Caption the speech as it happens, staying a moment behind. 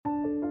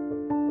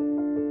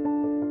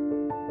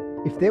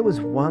If there was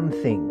one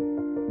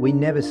thing we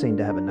never seem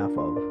to have enough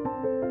of,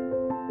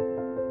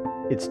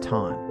 it's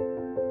time.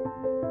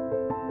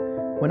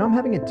 When I'm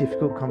having a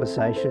difficult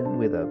conversation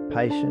with a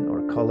patient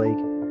or a colleague,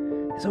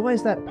 there's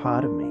always that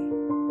part of me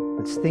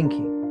that's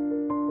thinking,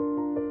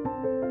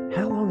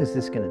 how long is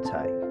this going to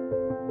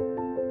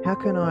take? How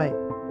can I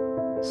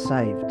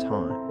save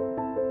time?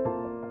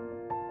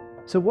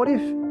 So what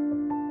if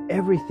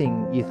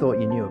everything you thought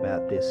you knew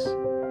about this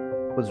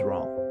was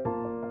wrong?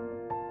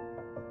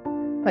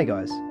 Hey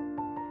guys,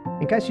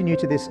 in case you're new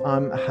to this,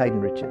 I'm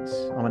Hayden Richards.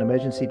 I'm an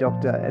emergency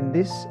doctor, and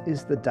this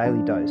is the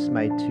Daily Dose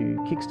made to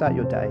kickstart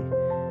your day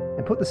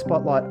and put the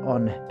spotlight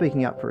on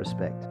speaking up for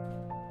respect.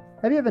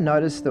 Have you ever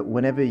noticed that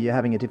whenever you're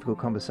having a difficult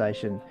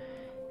conversation,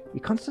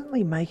 you're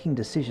constantly making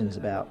decisions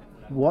about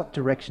what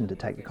direction to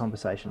take the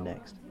conversation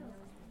next?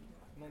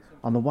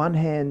 On the one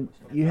hand,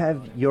 you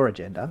have your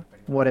agenda,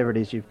 whatever it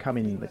is you've come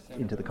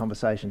into the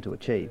conversation to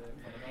achieve.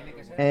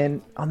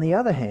 And on the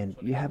other hand,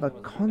 you have a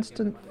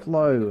constant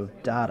flow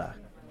of data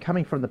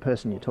coming from the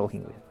person you're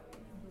talking with.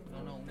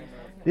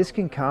 This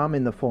can come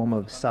in the form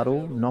of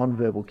subtle,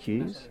 non-verbal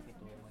cues,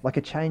 like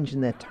a change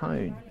in their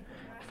tone,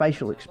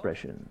 facial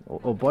expression,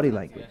 or body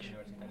language.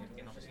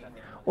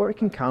 Or it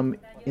can come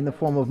in the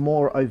form of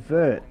more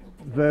overt,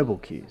 verbal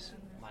cues.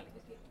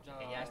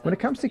 When it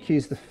comes to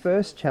cues, the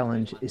first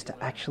challenge is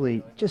to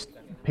actually just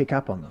pick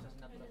up on them.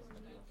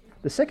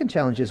 The second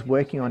challenge is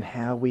working on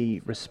how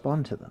we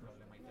respond to them.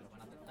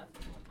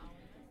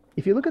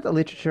 If you look at the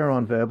literature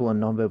on verbal and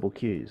non-verbal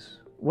cues,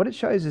 what it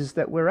shows is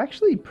that we're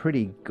actually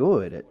pretty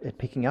good at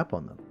picking up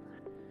on them.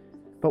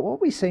 But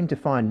what we seem to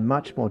find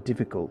much more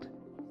difficult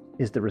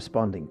is the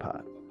responding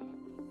part.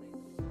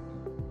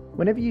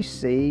 Whenever you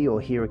see or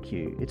hear a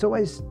cue, it's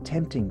always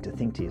tempting to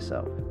think to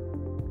yourself,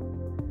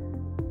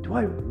 do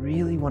I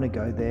really want to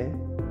go there?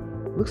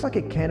 Looks like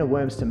a can of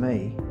worms to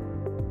me.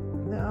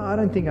 No, I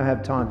don't think I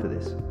have time for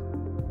this.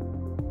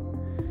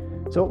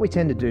 So what we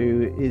tend to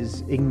do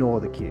is ignore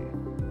the cue.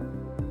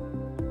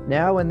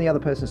 Now, when the other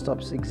person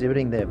stops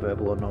exhibiting their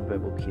verbal or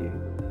non-verbal cue,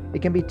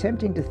 it can be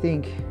tempting to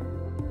think,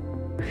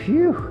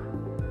 phew,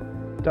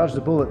 dodged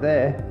a bullet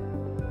there.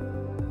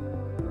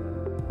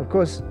 Of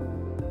course,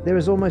 there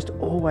is almost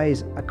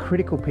always a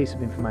critical piece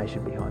of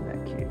information behind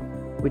that cue,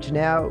 which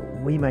now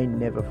we may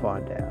never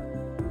find out.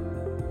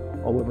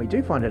 Or when we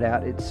do find it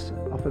out, it's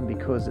often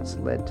because it's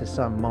led to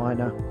some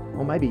minor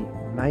or maybe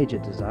major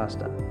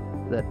disaster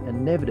that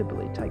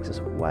inevitably takes us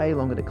way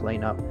longer to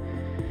clean up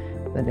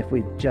than if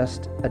we'd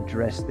just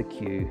addressed the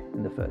cue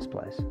in the first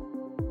place.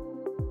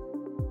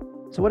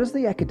 So what does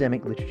the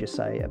academic literature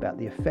say about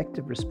the effect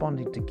of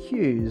responding to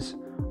cues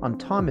on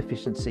time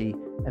efficiency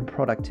and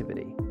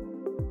productivity?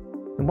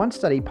 In one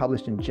study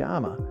published in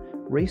JAMA,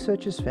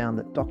 researchers found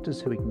that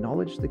doctors who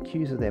acknowledged the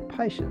cues of their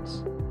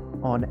patients,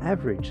 on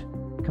average,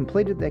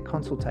 completed their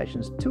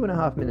consultations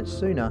 2.5 minutes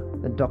sooner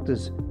than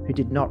doctors who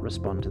did not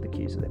respond to the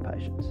cues of their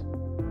patients.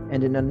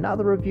 And in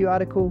another review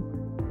article,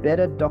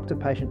 better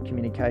doctor-patient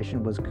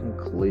communication was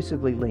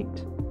conclusively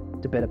linked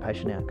to better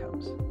patient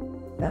outcomes.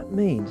 That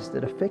means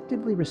that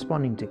effectively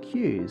responding to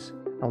cues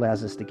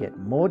allows us to get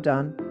more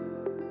done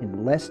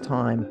in less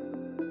time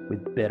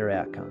with better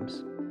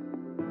outcomes.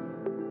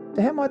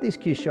 So how might these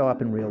cues show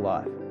up in real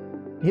life?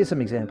 Here's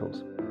some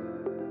examples.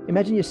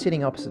 Imagine you're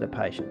sitting opposite a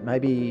patient.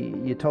 Maybe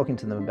you're talking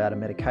to them about a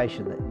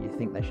medication that you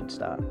think they should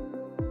start.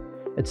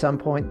 At some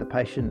point, the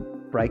patient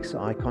breaks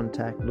eye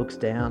contact, looks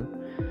down,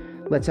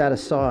 lets out a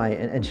sigh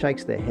and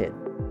shakes their head.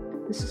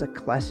 This is a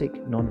classic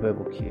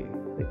nonverbal cue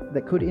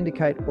that could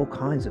indicate all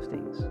kinds of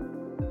things,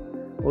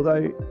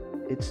 although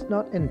it's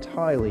not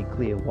entirely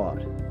clear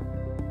what.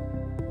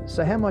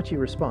 So how might you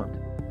respond?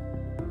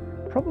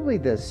 Probably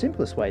the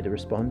simplest way to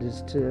respond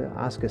is to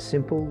ask a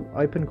simple,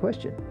 open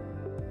question.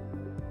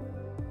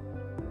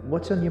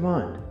 What's on your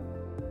mind?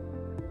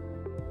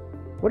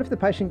 What if the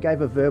patient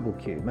gave a verbal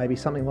cue, maybe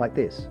something like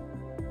this?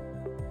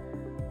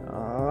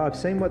 Oh, I've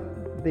seen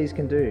what these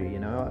can do,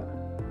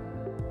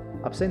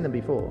 I've seen them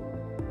before.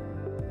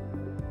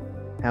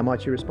 How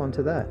might you respond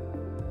to that?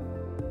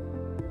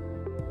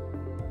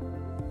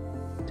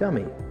 Tell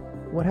me,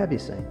 what have you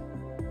seen?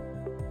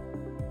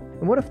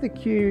 And what if the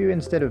cue,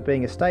 instead of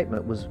being a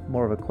statement, was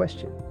more of a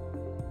question?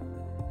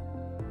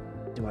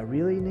 Do I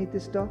really need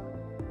this, doc?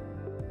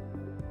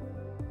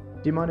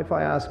 Do you mind if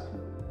I ask,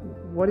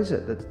 what is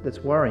it that's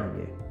worrying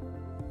you?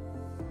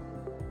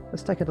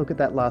 Let's take a look at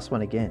that last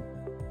one again.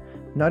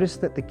 Notice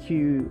that the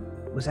cue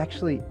was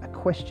actually a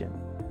question,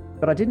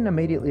 but I didn't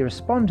immediately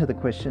respond to the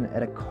question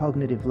at a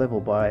cognitive level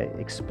by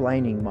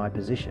explaining my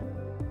position.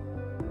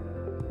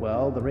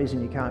 Well, the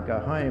reason you can't go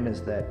home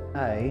is that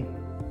A.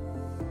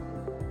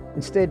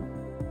 Instead,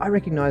 I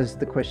recognized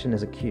the question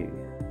as a cue,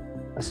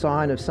 a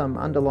sign of some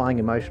underlying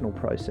emotional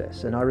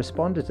process, and I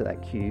responded to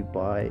that cue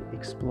by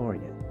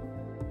exploring it.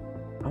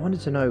 I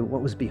wanted to know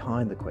what was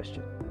behind the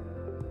question.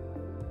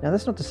 Now,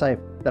 that's not to say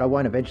that I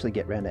won't eventually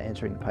get round to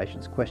answering the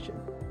patient's question,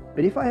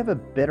 but if I have a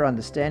better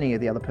understanding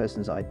of the other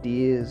person's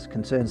ideas,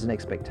 concerns, and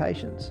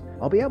expectations,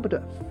 I'll be able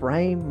to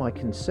frame my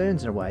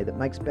concerns in a way that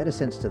makes better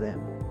sense to them.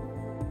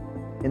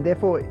 And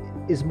therefore,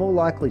 is more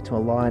likely to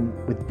align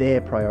with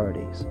their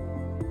priorities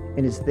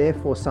and is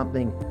therefore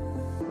something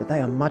that they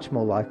are much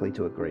more likely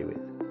to agree with.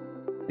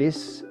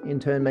 This, in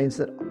turn, means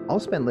that I'll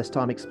spend less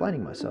time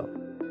explaining myself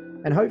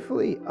and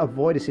hopefully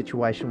avoid a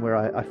situation where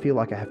I feel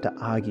like I have to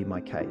argue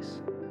my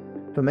case.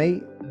 For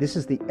me, this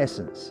is the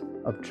essence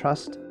of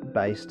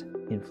trust-based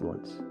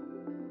influence.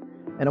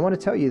 And I want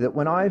to tell you that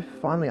when I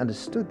finally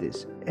understood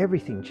this,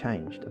 everything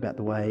changed about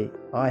the way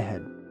I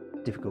had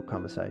difficult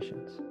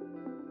conversations.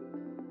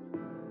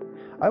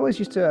 I always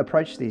used to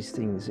approach these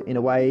things in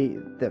a way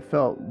that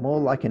felt more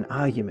like an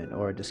argument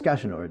or a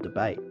discussion or a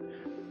debate.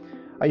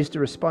 I used to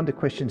respond to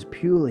questions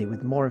purely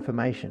with more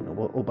information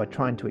or by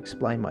trying to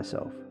explain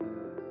myself.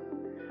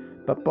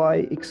 But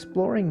by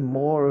exploring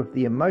more of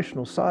the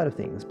emotional side of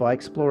things, by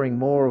exploring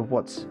more of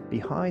what's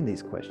behind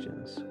these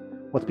questions,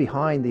 what's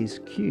behind these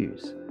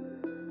cues,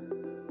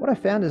 what I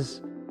found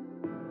is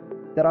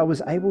that I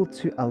was able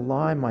to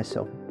align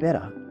myself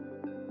better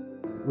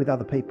with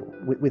other people,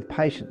 with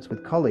patients,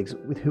 with colleagues,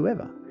 with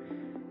whoever.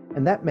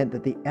 And that meant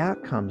that the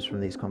outcomes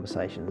from these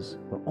conversations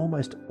were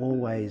almost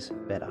always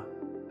better.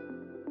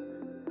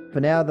 For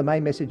now, the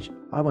main message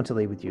I want to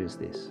leave with you is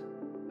this.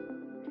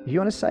 If you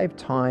want to save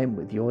time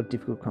with your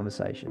difficult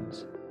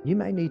conversations, you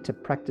may need to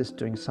practice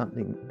doing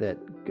something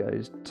that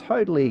goes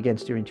totally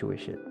against your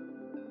intuition.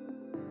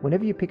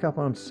 Whenever you pick up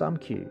on some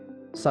cue,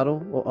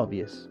 subtle or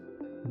obvious,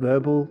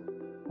 verbal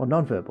or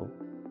non-verbal,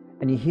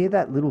 and you hear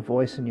that little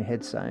voice in your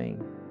head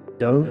saying,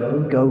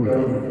 "Don't go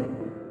there,"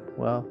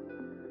 well,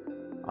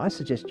 I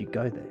suggest you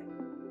go there.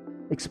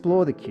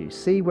 Explore the cue,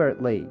 see where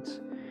it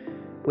leads.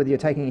 Whether you're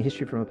taking a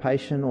history from a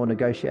patient or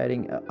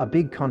negotiating a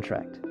big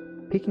contract,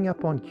 picking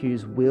up on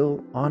cues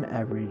will, on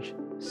average,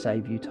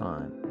 save you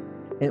time.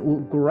 And it will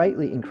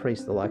greatly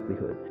increase the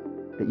likelihood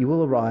that you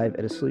will arrive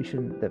at a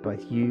solution that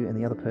both you and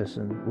the other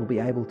person will be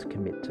able to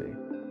commit to.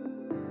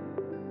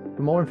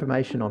 For more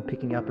information on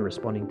picking up and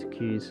responding to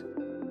cues,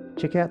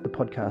 check out the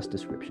podcast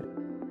description.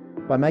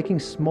 By making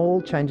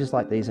small changes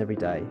like these every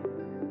day,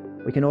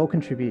 we can all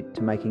contribute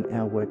to making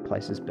our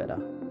workplaces better.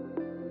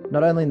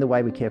 Not only in the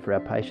way we care for our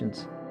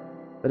patients,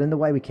 but in the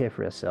way we care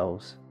for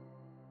ourselves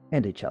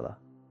and each other.